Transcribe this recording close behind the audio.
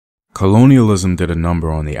Colonialism did a number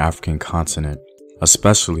on the African continent,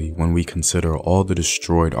 especially when we consider all the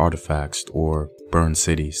destroyed artifacts or burned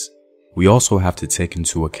cities. We also have to take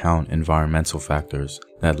into account environmental factors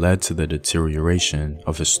that led to the deterioration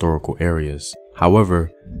of historical areas. However,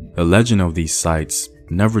 the legend of these sites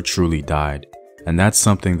never truly died, and that's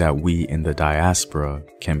something that we in the diaspora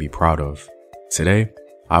can be proud of. Today,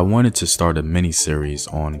 I wanted to start a mini-series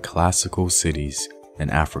on classical cities in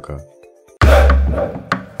Africa.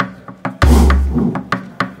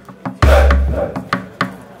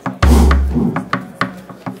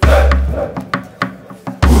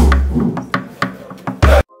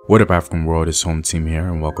 What up, African world? It's Home Team here,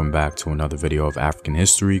 and welcome back to another video of African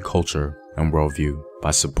history, culture, and worldview.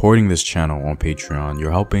 By supporting this channel on Patreon,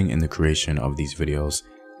 you're helping in the creation of these videos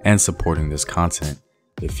and supporting this content.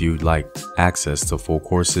 If you'd like access to full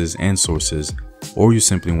courses and sources, or you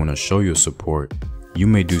simply want to show your support, you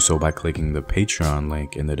may do so by clicking the Patreon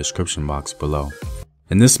link in the description box below.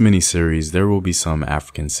 In this mini-series, there will be some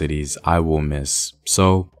African cities I will miss,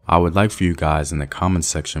 so I would like for you guys in the comment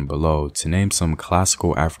section below to name some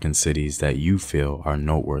classical African cities that you feel are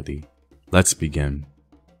noteworthy. Let's begin.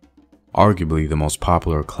 Arguably the most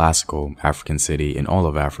popular classical African city in all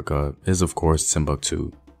of Africa is of course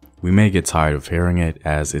Timbuktu. We may get tired of hearing it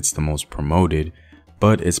as it's the most promoted,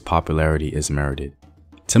 but its popularity is merited.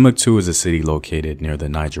 Timbuktu is a city located near the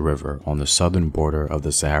Niger River on the southern border of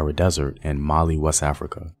the Sahara Desert in Mali, West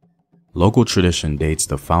Africa. Local tradition dates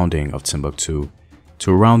the founding of Timbuktu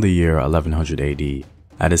to around the year 1100 AD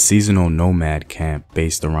at a seasonal nomad camp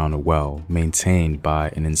based around a well maintained by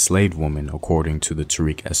an enslaved woman according to the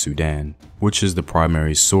Tariq-es-Soudan, which is the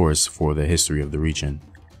primary source for the history of the region.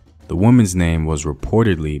 The woman's name was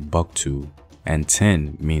reportedly Buktu, and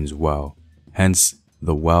Tin means well, hence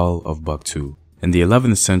the Well of Buktu. In the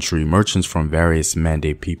 11th century, merchants from various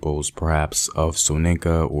Mande peoples, perhaps of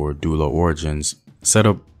Soninka or Dula origins, set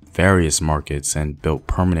up various markets and built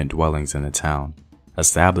permanent dwellings in the town,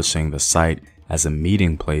 establishing the site as a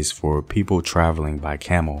meeting place for people traveling by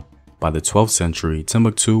camel. By the 12th century,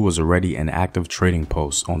 Timbuktu was already an active trading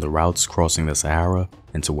post on the routes crossing the Sahara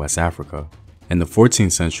into West Africa. In the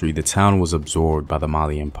 14th century, the town was absorbed by the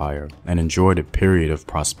Mali Empire and enjoyed a period of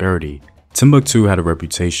prosperity. Timbuktu had a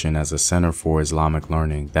reputation as a center for Islamic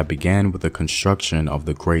learning that began with the construction of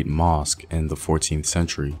the Great Mosque in the 14th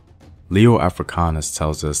century. Leo Africanus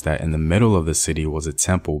tells us that in the middle of the city was a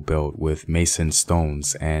temple built with mason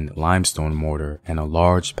stones and limestone mortar and a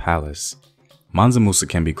large palace. Mansa Musa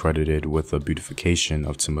can be credited with the beautification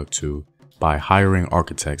of Timbuktu by hiring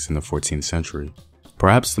architects in the 14th century.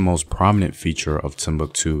 Perhaps the most prominent feature of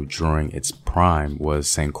Timbuktu during its prime was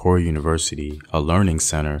Sankore University, a learning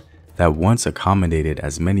center that once accommodated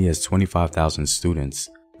as many as 25,000 students.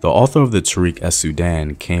 The author of the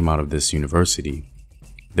Tariq-es-Soudan came out of this university.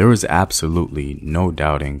 There is absolutely no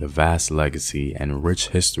doubting the vast legacy and rich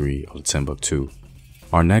history of Timbuktu.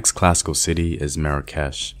 Our next classical city is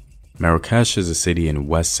Marrakesh. Marrakesh is a city in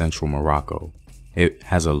west-central Morocco. It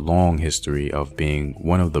has a long history of being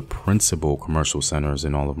one of the principal commercial centers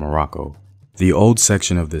in all of Morocco. The old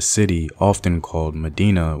section of the city, often called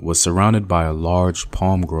Medina, was surrounded by a large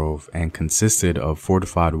palm grove and consisted of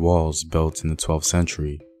fortified walls built in the 12th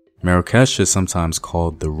century. Marrakesh is sometimes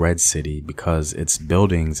called the Red City because its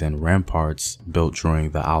buildings and ramparts, built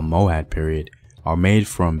during the Almohad period, are made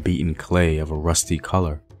from beaten clay of a rusty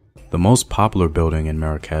color. The most popular building in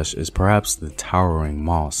Marrakesh is perhaps the towering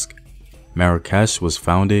mosque. Marrakesh was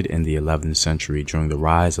founded in the 11th century during the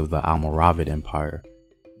rise of the Almoravid Empire.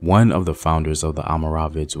 One of the founders of the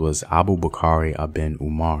Almoravids was Abu Bakr ibn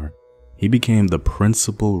Umar. He became the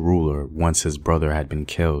principal ruler once his brother had been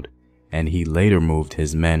killed, and he later moved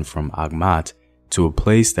his men from Agmat to a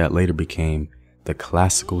place that later became the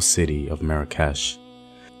classical city of Marrakesh.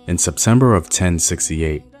 In September of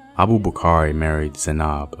 1068, Abu Bakr married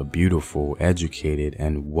Zainab, a beautiful, educated,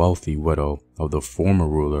 and wealthy widow of the former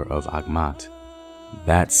ruler of Agmat.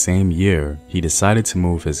 That same year, he decided to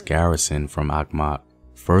move his garrison from Agmat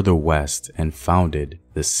further west and founded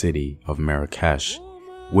the city of Marrakesh,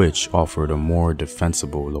 which offered a more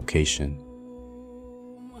defensible location.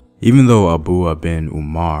 Even though Abu ibn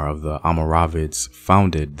Umar of the Almoravids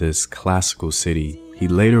founded this classical city, he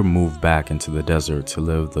later moved back into the desert to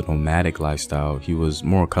live the nomadic lifestyle he was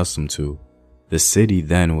more accustomed to. The city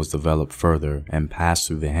then was developed further and passed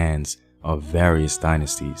through the hands of various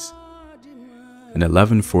dynasties. In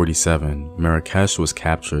 1147, Marrakesh was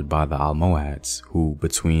captured by the Almohads, who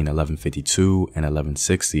between 1152 and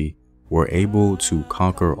 1160 were able to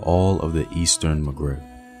conquer all of the eastern Maghreb.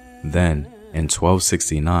 Then, in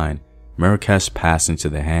 1269, Marrakesh passed into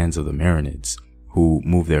the hands of the Marinids, who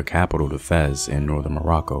moved their capital to Fez in northern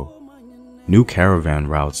Morocco. New caravan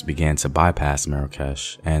routes began to bypass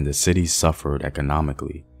Marrakesh, and the city suffered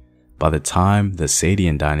economically. By the time the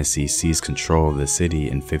Saadian dynasty seized control of the city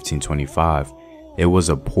in 1525, it was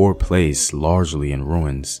a poor place largely in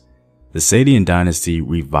ruins. The Saadian dynasty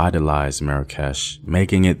revitalized Marrakesh,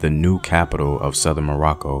 making it the new capital of southern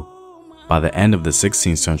Morocco. By the end of the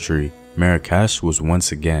 16th century, Marrakesh was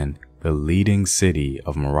once again the leading city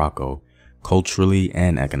of Morocco, culturally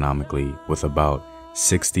and economically, with about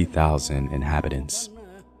 60,000 inhabitants.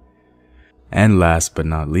 And last but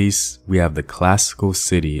not least, we have the classical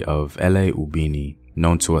city of El Ubini,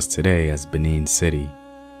 known to us today as Benin City.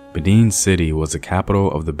 Benin City was the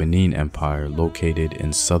capital of the Benin Empire located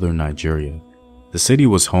in southern Nigeria. The city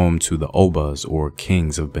was home to the Obas, or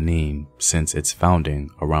kings of Benin, since its founding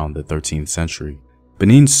around the 13th century.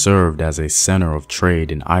 Benin served as a center of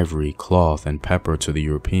trade in ivory, cloth, and pepper to the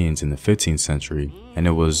Europeans in the 15th century, and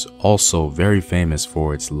it was also very famous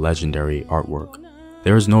for its legendary artwork.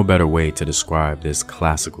 There is no better way to describe this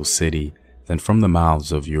classical city than from the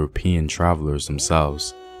mouths of European travelers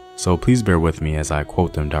themselves, so please bear with me as I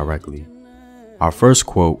quote them directly. Our first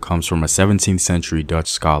quote comes from a 17th century Dutch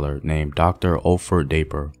scholar named Dr. Ulfert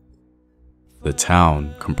Daper. The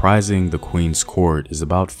town, comprising the Queen's Court, is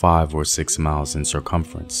about 5 or 6 miles in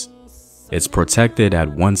circumference. It's protected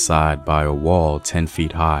at one side by a wall 10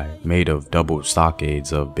 feet high, made of double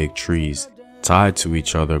stockades of big trees, tied to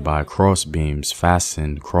each other by cross beams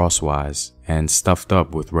fastened crosswise and stuffed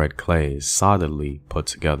up with red clay, solidly put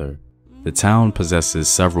together. The town possesses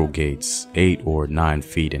several gates, 8 or 9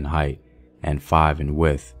 feet in height and 5 in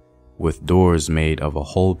width, with doors made of a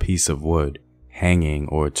whole piece of wood, hanging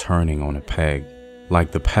or turning on a peg,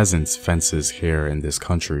 like the peasants' fences here in this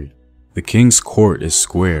country. The King's Court is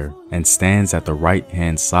square and stands at the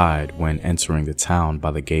right-hand side when entering the town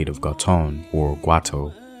by the gate of Gaton or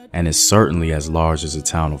Guato, and is certainly as large as the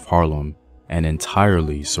town of Haarlem and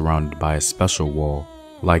entirely surrounded by a special wall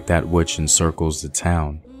like that which encircles the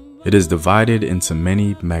town. It is divided into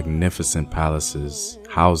many magnificent palaces,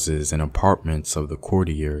 houses, and apartments of the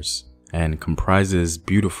courtiers, and comprises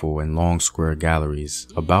beautiful and long square galleries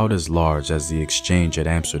about as large as the Exchange at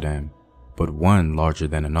Amsterdam, but one larger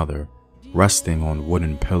than another, resting on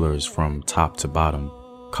wooden pillars from top to bottom,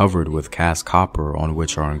 covered with cast copper on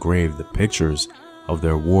which are engraved the pictures of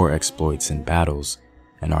their war exploits and battles,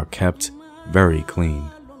 and are kept very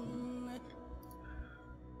clean.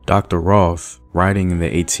 Dr. Roth, writing in the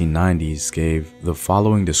 1890s, gave the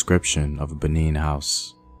following description of a Benin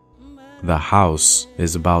house. The house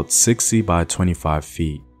is about 60 by 25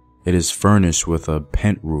 feet. It is furnished with a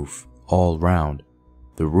pent roof all round.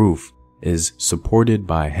 The roof is supported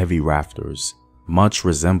by heavy rafters, much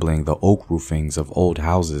resembling the oak roofings of old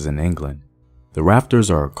houses in England. The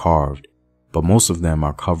rafters are carved, but most of them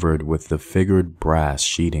are covered with the figured brass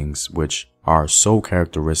sheetings which are so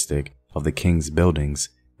characteristic of the king's buildings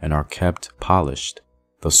and are kept polished.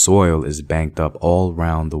 The soil is banked up all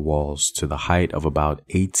round the walls to the height of about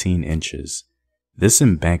 18 inches. This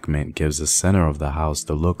embankment gives the center of the house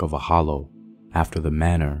the look of a hollow, after the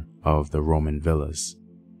manner of the Roman villas.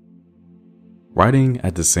 Writing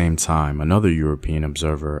at the same time, another European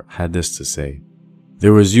observer had this to say: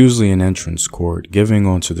 "There was usually an entrance court giving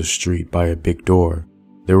onto the street by a big door.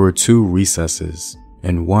 There were 2 recesses.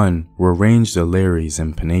 In one were ranged the lares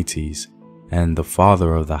and penates, and the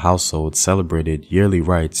father of the household celebrated yearly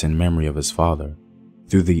rites in memory of his father.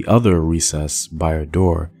 Through the other recess, by a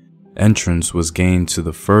door, entrance was gained to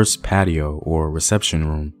the first patio or reception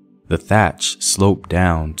room. The thatch sloped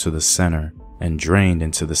down to the center and drained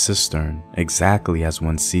into the cistern, exactly as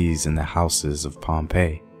one sees in the houses of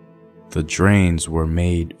Pompeii. The drains were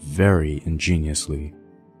made very ingeniously."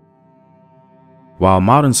 While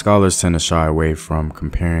modern scholars tend to shy away from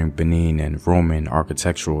comparing Benin and Roman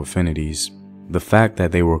architectural affinities, the fact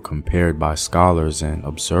that they were compared by scholars and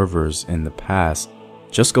observers in the past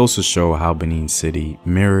just goes to show how Benin City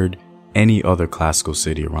mirrored any other classical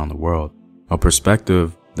city around the world, a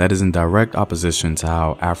perspective that is in direct opposition to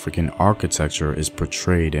how African architecture is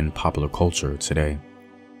portrayed in popular culture today.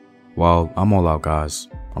 Well, I'm all out, guys.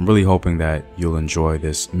 I'm really hoping that you'll enjoy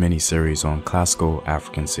this mini-series on classical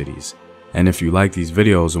African cities. And if you like these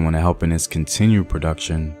videos and want to help in its continued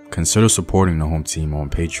production, consider supporting the home team on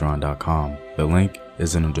patreon.com. The link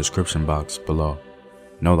is in the description box below.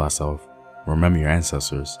 Know thyself. Remember your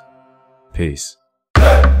ancestors. Peace.